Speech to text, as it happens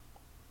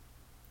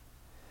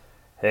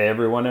Hey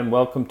everyone, and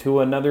welcome to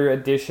another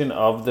edition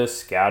of the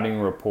Scouting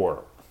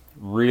Report.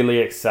 Really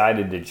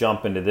excited to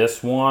jump into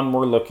this one.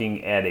 We're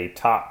looking at a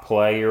top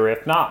player,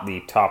 if not the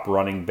top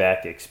running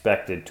back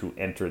expected to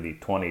enter the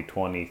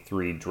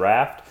 2023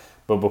 draft.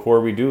 But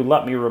before we do,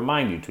 let me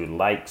remind you to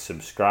like,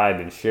 subscribe,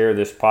 and share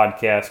this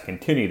podcast.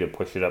 Continue to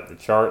push it up the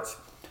charts.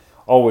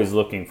 Always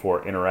looking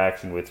for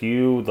interaction with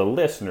you, the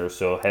listeners,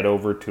 so head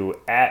over to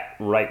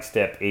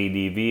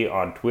 @RightStepADV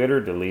on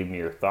Twitter to leave me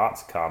your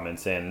thoughts,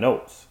 comments, and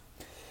notes.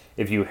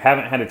 If you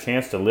haven't had a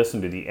chance to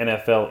listen to the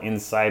NFL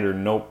Insider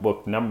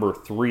Notebook number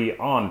 3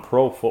 on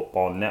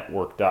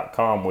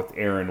ProFootballNetwork.com with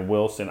Aaron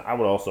Wilson, I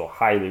would also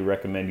highly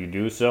recommend you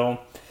do so.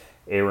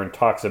 Aaron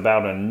talks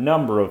about a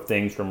number of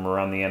things from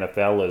around the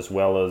NFL, as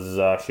well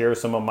as share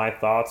some of my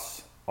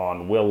thoughts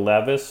on Will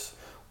Levis,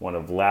 one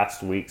of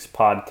last week's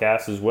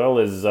podcasts, as well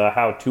as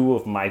how two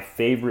of my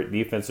favorite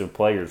defensive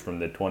players from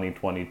the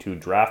 2022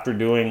 draft are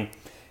doing.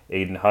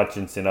 Aiden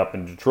Hutchinson up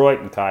in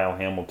Detroit and Kyle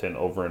Hamilton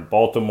over in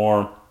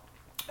Baltimore.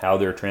 How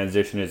their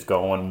transition is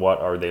going, what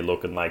are they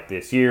looking like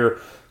this year.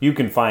 You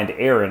can find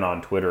Aaron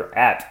on Twitter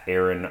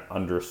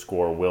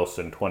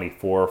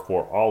 @Aaron_Wilson24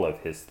 for all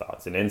of his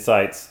thoughts and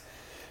insights.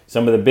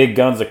 Some of the big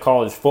guns of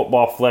college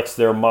football flexed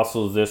their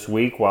muscles this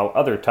week, while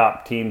other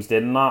top teams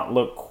did not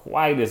look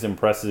quite as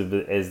impressive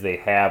as they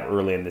have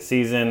early in the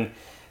season.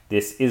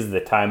 This is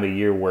the time of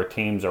year where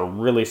teams are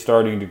really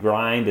starting to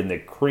grind, and the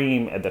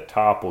cream at the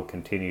top will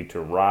continue to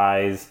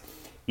rise.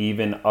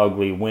 Even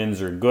ugly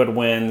wins are good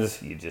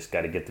wins. You just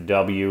got to get the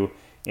W.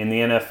 In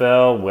the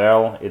NFL,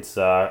 well, it's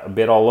a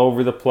bit all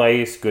over the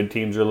place. Good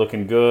teams are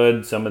looking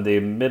good. Some of the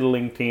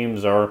middling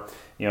teams are,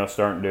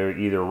 starting to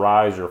either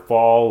rise or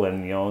fall.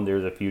 And,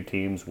 there's a few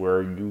teams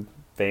where you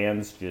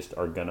fans just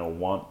are going to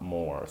want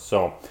more.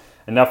 So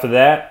enough of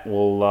that.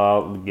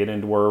 We'll get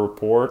into our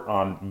report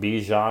on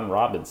Bijan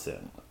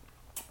Robinson.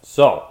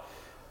 So,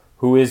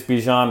 who is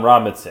Bijan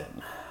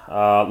Robinson?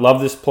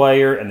 Love this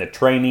player and the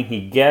training he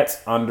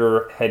gets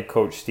under head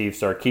coach Steve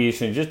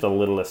Sarkisian. Just a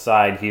little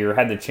aside here,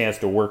 had the chance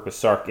to work with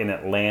Sark in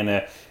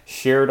Atlanta,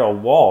 shared a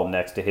wall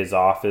next to his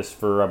office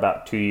for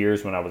about 2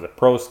 years when I was a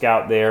pro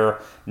scout there.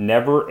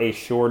 Never a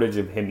shortage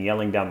of him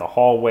yelling down the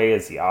hallway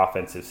as the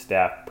offensive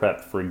staff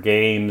prepped for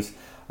games.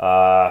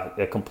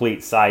 A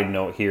complete side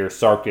note here,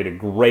 Sark did a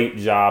great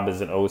job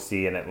as an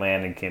OC in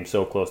Atlanta and came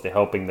so close to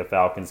helping the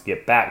Falcons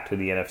get back to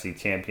the NFC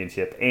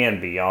Championship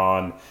and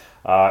beyond.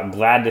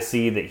 Glad to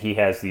see that he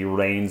has the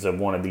reins of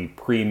one of the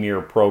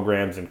premier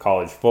programs in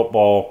college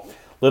football.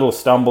 Little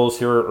stumbles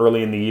here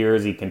early in the year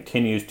as he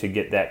continues to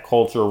get that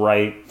culture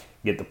right,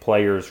 get the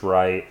players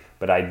right,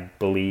 but I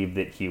believe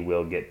that he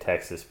will get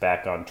Texas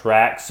back on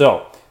track.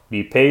 So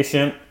be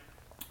patient,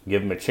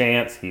 give him a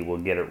chance, he will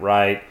get it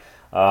right.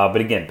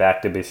 But again,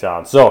 back to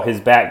Bijan. So his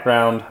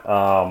background,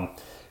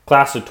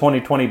 class of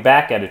 2020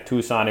 back out of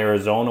Tucson,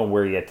 Arizona,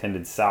 where he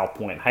attended South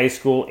Point High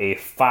School, a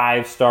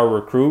 5-star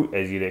recruit,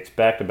 as you'd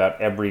expect,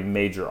 about every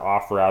major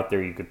offer out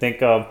there you could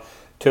think of.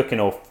 Took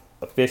an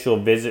official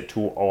visit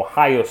to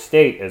Ohio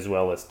State as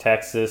well as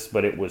Texas,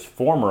 but it was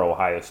former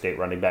Ohio State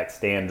running back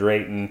Stan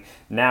Drayton,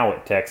 now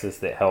at Texas,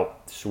 that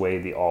helped sway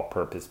the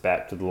all-purpose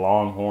back to the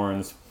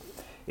Longhorns.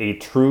 A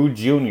true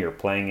junior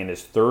playing in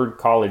his third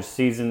college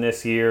season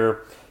this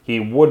year. He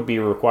would be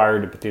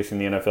required to petition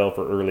the NFL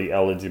for early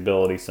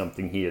eligibility,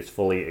 something he is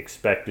fully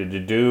expected to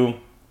do.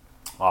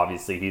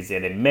 Obviously, he's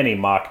in many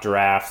mock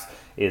drafts,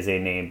 is a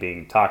name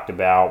being talked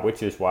about,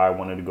 which is why I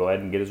wanted to go ahead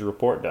and get his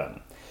report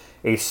done.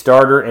 A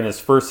starter in his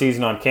first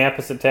season on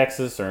campus at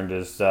Texas, earned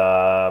his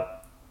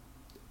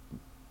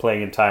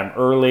playing time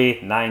early,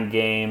 9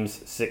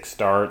 games, 6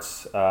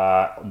 starts,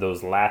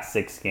 those last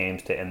 6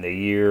 games to end the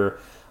year.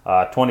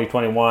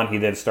 2021, he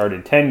then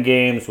started 10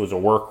 games, was a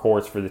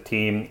workhorse for the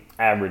team,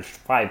 averaged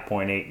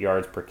 5.8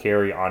 yards per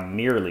carry on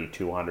nearly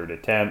 200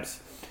 attempts.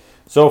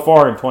 So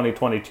far in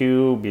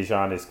 2022,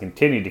 Bijan has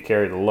continued to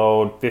carry the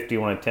load,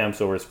 51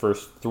 attempts over his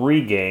first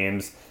 3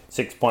 games,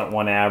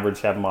 6.1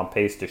 average, have him on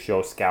pace to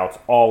show scouts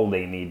all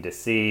they need to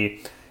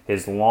see.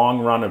 His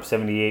long run of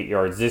 78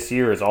 yards this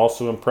year is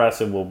also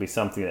impressive, will be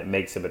something that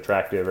makes him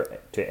attractive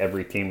to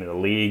every team in the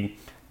league,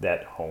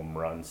 that home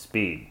run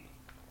speed.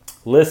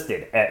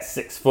 Listed at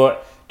 6 foot,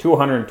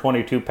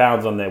 222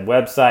 pounds on the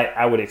website.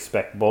 I would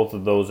expect both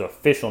of those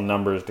official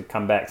numbers to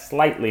come back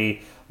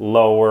slightly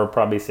lower,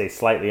 probably say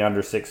slightly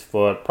under 6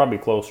 foot, probably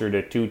closer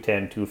to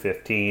 210,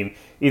 215.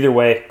 Either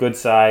way, good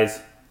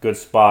size, good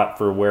spot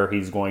for where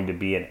he's going to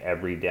be an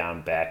every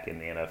down back in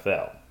the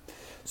NFL.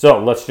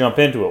 So let's jump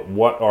into it.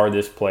 What are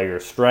this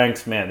player's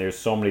strengths? Man, there's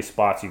so many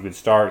spots you could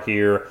start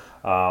here.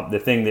 The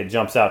thing that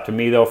jumps out to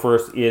me, though,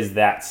 first is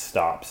that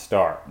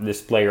stop-start.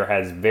 This player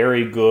has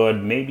very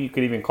good, maybe you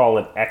could even call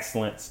it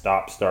excellent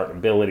stop-start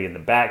ability in the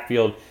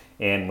backfield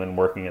and when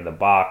working in the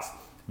box.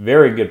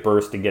 Very good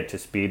burst to get to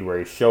speed where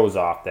he shows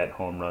off that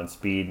home run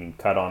speed and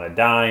cut on a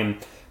dime.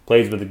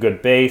 Plays with a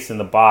good base in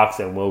the box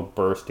and will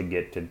burst to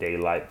get to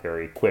daylight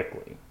very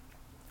quickly.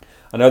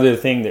 Another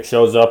thing that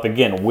shows up,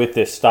 again, with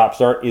this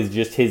stop-start is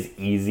just his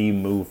easy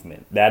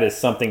movement. That is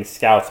something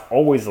scouts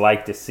always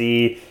like to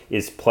see,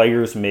 is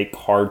players make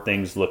hard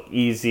things look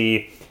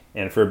easy.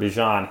 And for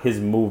Bijan, his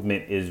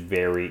movement is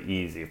very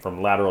easy.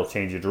 From lateral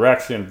change of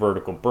direction,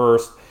 vertical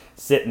burst,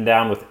 sitting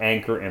down with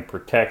anchor and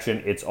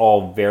protection, it's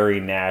all very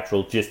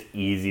natural, just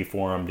easy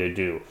for him to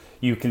do.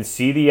 You can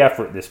see the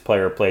effort this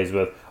player plays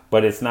with,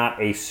 but it's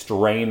not a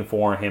strain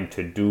for him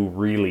to do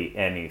really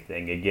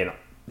anything. Again,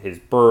 his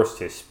burst,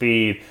 his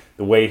speed,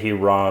 the way he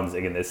runs.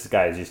 Again, this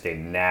guy is just a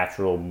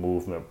natural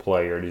movement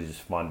player. It is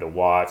just fun to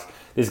watch.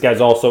 This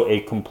guy's also a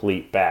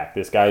complete back.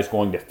 This guy is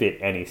going to fit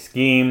any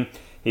scheme.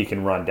 He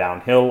can run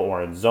downhill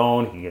or in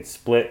zone. He can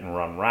split and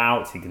run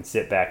routes. He can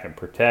sit back and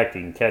protect.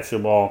 He can catch the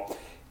ball.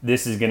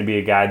 This is going to be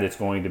a guy that's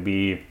going to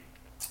be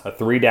a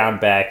 3-down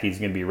back. He's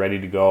going to be ready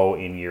to go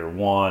in year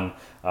one.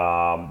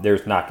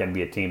 There's not going to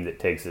be a team that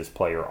takes this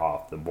player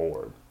off the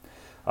board.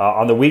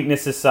 On the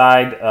weaknesses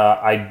side,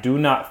 I do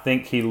not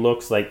think he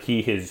looks like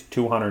he is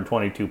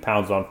 222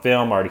 pounds on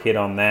film. I already hit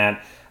on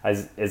that.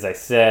 As I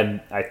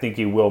said, I think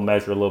he will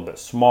measure a little bit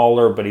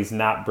smaller, but he's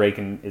not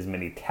breaking as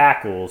many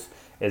tackles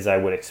as I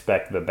would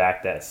expect of a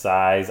back that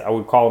size. I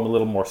would call him a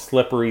little more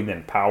slippery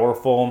than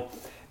powerful.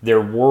 There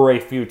were a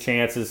few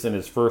chances in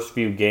his first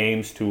few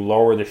games to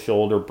lower the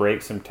shoulder,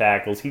 break some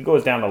tackles. He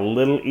goes down a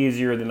little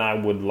easier than I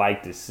would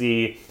like to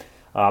see.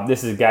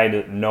 This is a guy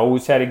that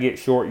knows how to get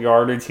short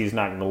yardage. He's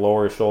not going to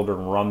lower his shoulder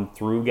and run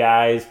through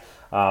guys.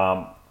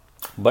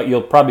 But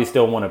you'll probably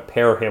still want to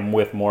pair him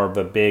with more of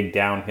a big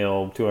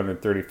downhill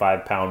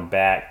 235-pound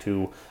back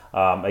to,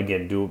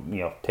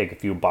 again, take a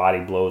few body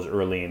blows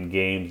early in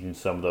games in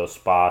some of those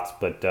spots.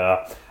 But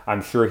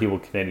I'm sure he will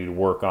continue to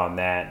work on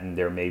that, and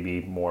there may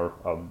be more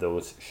of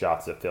those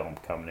shots of film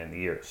coming in the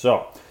year.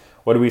 So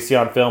what do we see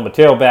on film? A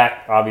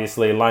tailback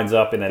obviously lines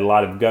up in a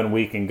lot of gun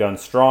weak and gun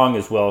strong,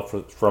 as well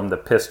from the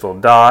pistol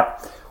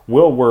dot.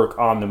 Will work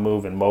on the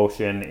move and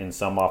motion in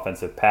some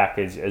offensive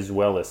package, as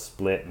well as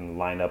split and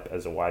line up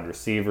as a wide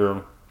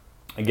receiver.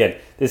 Again,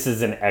 this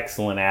is an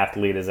excellent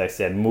athlete. As I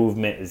said,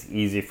 movement is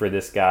easy for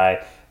this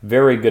guy.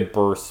 Very good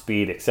burst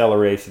speed,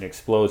 acceleration,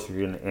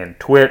 explosion, and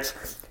twitch.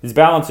 His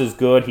balance is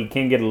good. He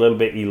can get a little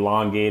bit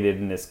elongated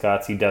in his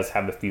cuts. He does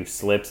have a few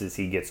slips as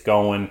he gets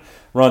going.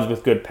 Runs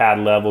with good pad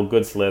level,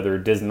 good slither.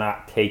 Does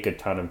not take a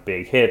ton of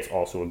big hits.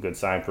 Also a good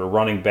sign for a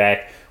running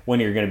back when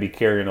you're going to be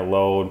carrying a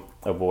load.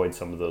 Avoid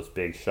some of those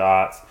big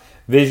shots.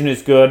 Vision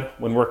is good.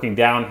 When working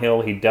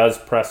downhill, he does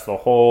press the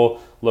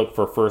hole. Look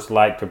for first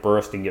light to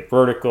burst and get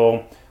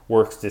vertical.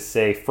 Works to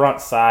stay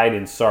front side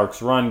in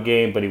Sark's run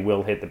game, but he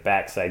will hit the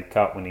backside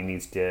cut when he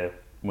needs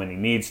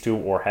to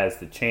or has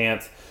the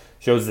chance.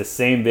 Shows the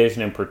same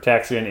vision and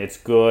protection. It's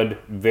good.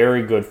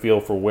 Very good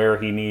feel for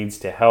where he needs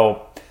to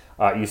help.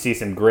 You see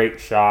some great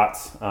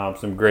shots,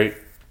 some great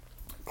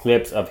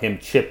clips of him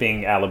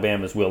chipping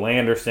Alabama's Will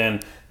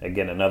Anderson.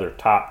 Again, another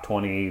top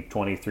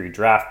 2023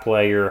 draft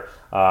player.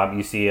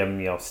 You see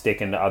him,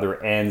 sticking to other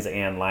ends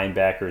and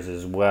linebackers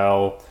as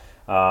well.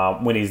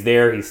 When he's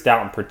there, he's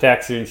stout in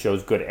protection,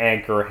 shows good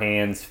anchor,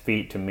 hands,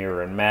 feet to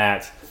mirror and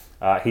match.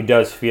 He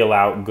does feel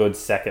out good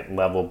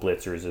second-level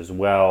blitzers as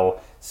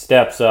well.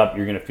 Steps up,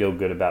 you're going to feel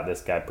good about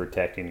this guy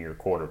protecting your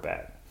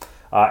quarterback.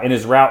 In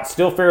his route,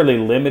 still fairly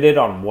limited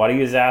on what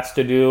he is asked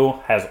to do.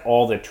 Has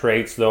all the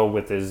traits, though,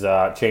 with his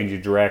change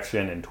of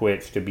direction and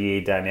twitch to be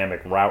a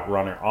dynamic route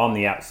runner on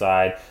the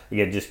outside.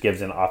 Again, just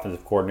gives an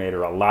offensive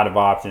coordinator a lot of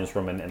options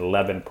from an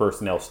 11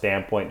 personnel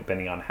standpoint,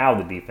 depending on how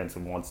the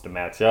defensive wants to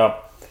match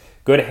up.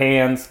 Good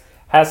hands.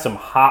 Has some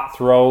hot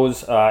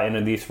throws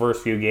in these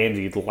first few games.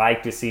 You'd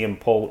like to see him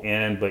pull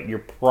in, but you're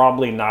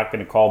probably not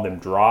going to call them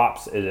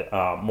drops.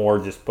 More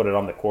just put it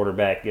on the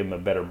quarterback, give him a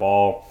better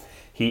ball.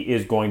 He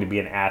is going to be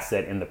an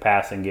asset in the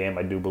passing game.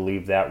 I do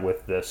believe that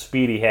with the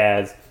speed he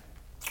has,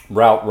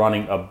 route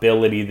running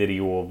ability that he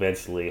will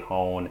eventually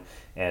hone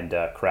and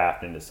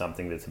craft into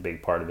something that's a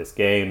big part of his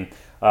game.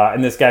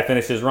 And this guy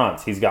finishes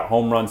runs. He's got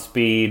home run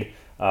speed.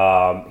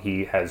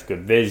 He has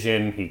good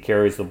vision. He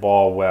carries the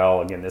ball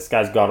well. Again, this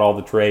guy's got all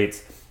the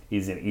traits.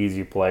 He's an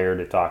easy player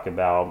to talk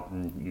about,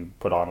 and you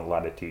put on a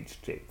lot of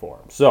tape for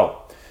him.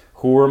 So,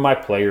 who are my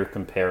player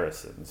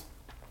comparisons?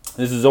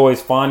 This is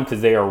always fun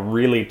because they are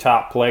really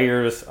top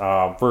players.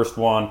 First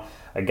one,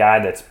 a guy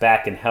that's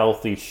back and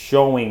healthy,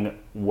 showing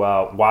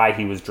why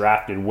he was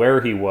drafted where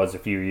he was a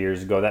few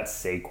years ago. That's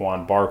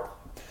Saquon Barkley.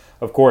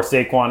 Of course,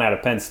 Saquon out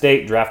of Penn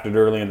State, drafted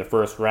early in the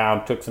first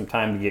round, took some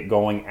time to get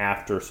going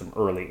after some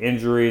early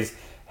injuries,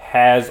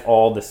 has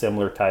all the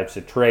similar types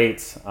of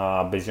traits.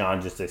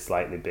 Bijan just a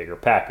slightly bigger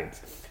package.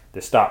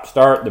 The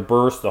stop-start, the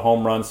burst, the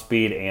home run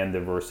speed, and the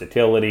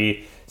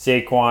versatility.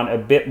 Saquon, a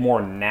bit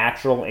more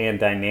natural and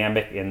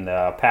dynamic in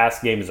the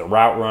pass game as a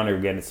route runner.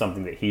 Again, it's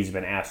something that he's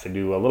been asked to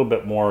do a little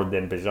bit more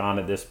than Bijan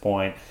at this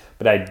point,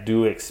 but I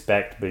do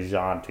expect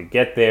Bijan to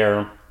get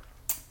there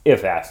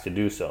if asked to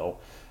do so.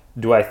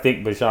 Do I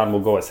think Bijan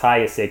will go as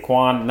high as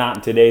Saquon? Not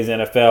in today's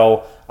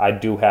NFL. I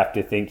do have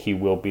to think he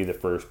will be the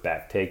first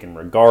back taken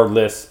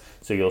regardless.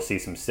 So you'll see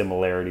some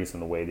similarities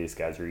in the way these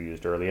guys are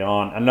used early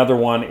on. Another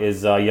one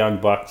is young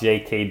buck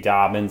J.K.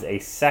 Dobbins, a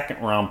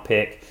second-round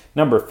pick,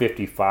 number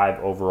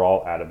 55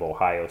 overall out of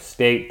Ohio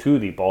State to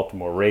the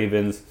Baltimore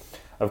Ravens.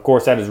 Of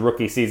course, had his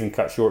rookie season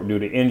cut short due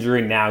to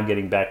injury, now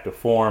getting back to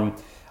form.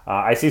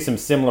 I see some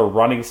similar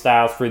running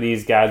styles for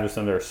these guys with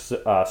some of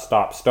their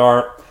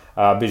stop-start.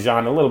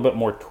 Bijan a little bit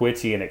more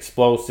twitchy and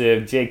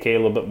explosive. JK a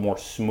little bit more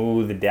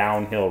smooth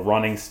downhill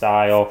running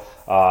style.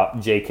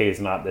 JK is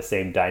not the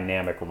same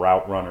dynamic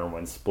route runner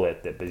when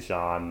split that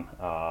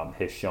Bijan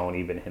has shown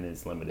even in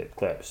his limited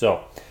clip.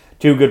 So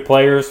two good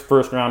players,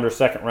 first rounder,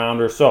 second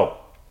rounder. So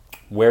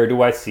where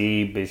do I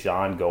see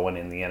Bijan going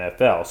in the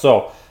NFL?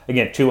 So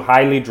again, two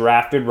highly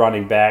drafted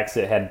running backs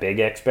that had big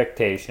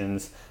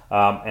expectations,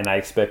 and I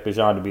expect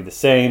Bijan to be the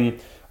same.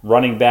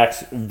 Running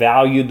backs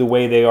valued the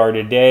way they are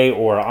today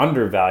or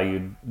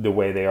undervalued the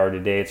way they are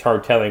today. It's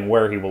hard telling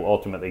where he will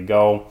ultimately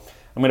go.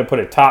 I'm going to put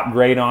a top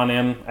grade on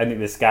him. I think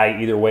this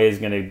guy either way is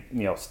going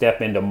to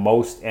step into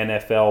most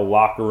NFL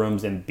locker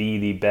rooms and be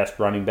the best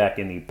running back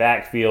in the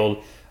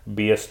backfield,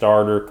 be a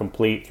starter,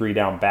 complete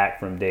 3-down back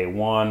from day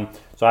one.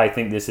 So I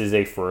think this is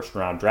a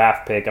first-round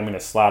draft pick. I'm going to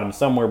slot him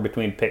somewhere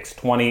between picks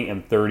 20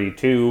 and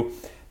 32.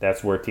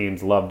 That's where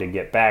teams love to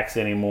get backs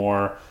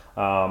anymore.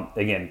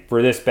 Again,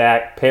 for this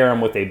back, pair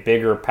him with a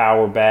bigger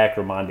power back,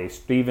 Ramondre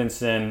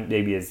Stevenson,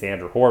 maybe a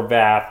Xander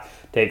Horvath,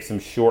 take some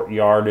short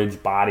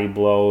yardage, body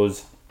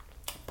blows,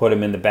 put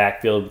him in the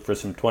backfield for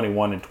some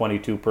 21 and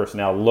 22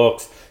 personnel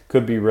looks.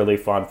 Could be really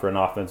fun for an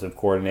offensive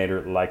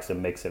coordinator that likes to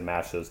mix and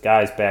match those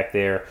guys back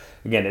there.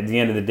 Again, at the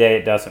end of the day,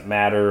 it doesn't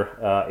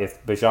matter.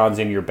 If Bijan's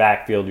in your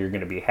backfield, you're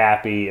going to be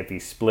happy. If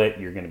he's split,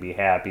 you're going to be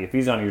happy. If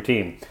he's on your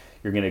team,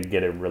 you're going to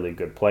get a really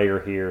good player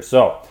here.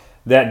 So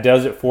that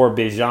does it for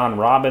Bijan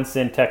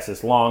Robinson,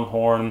 Texas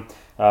Longhorn.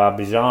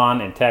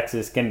 Bijan and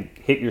Texas can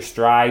hit your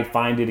stride,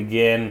 find it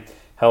again,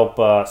 help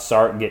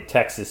get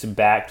Texas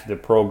back to the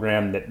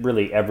program that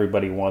really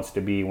everybody wants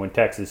to be. When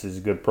Texas is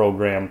a good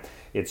program,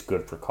 it's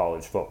good for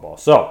college football.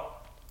 So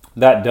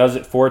that does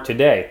it for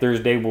today.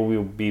 Thursday, we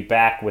will be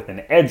back with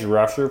an edge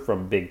rusher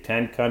from Big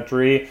Ten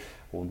country.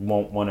 We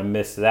won't want to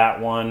miss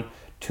that one.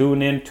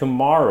 Tune in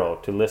tomorrow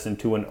to listen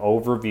to an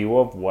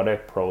overview of what a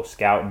pro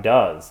scout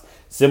does.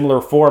 Similar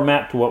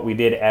format to what we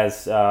did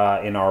as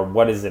in our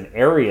What Does an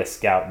Area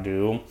Scout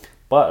Do,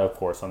 but of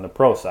course on the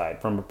pro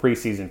side. From a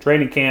preseason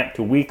training camp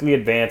to weekly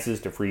advances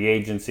to free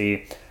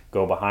agency,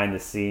 go behind the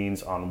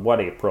scenes on what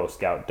a pro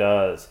scout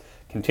does.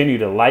 Continue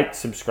to like,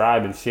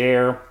 subscribe, and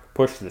share.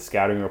 Push the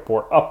scouting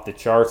report up the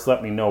charts.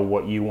 Let me know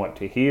what you want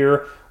to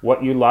hear,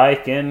 what you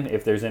like, and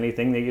if there's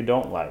anything that you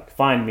don't like.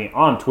 Find me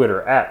on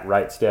Twitter at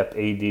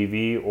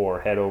RightStepADV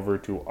or head over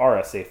to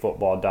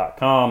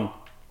rsafootball.com.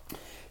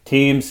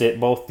 Teams at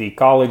both the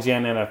college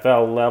and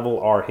NFL level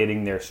are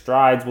hitting their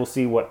strides. We'll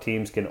see what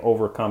teams can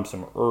overcome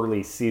some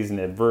early season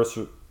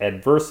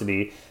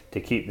adversity to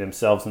keep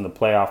themselves in the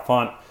playoff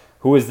hunt.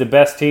 Who is the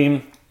best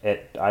team?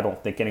 I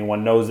don't think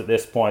anyone knows at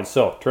this point.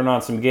 So turn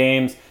on some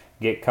games,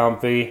 get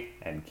comfy,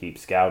 and keep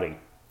scouting.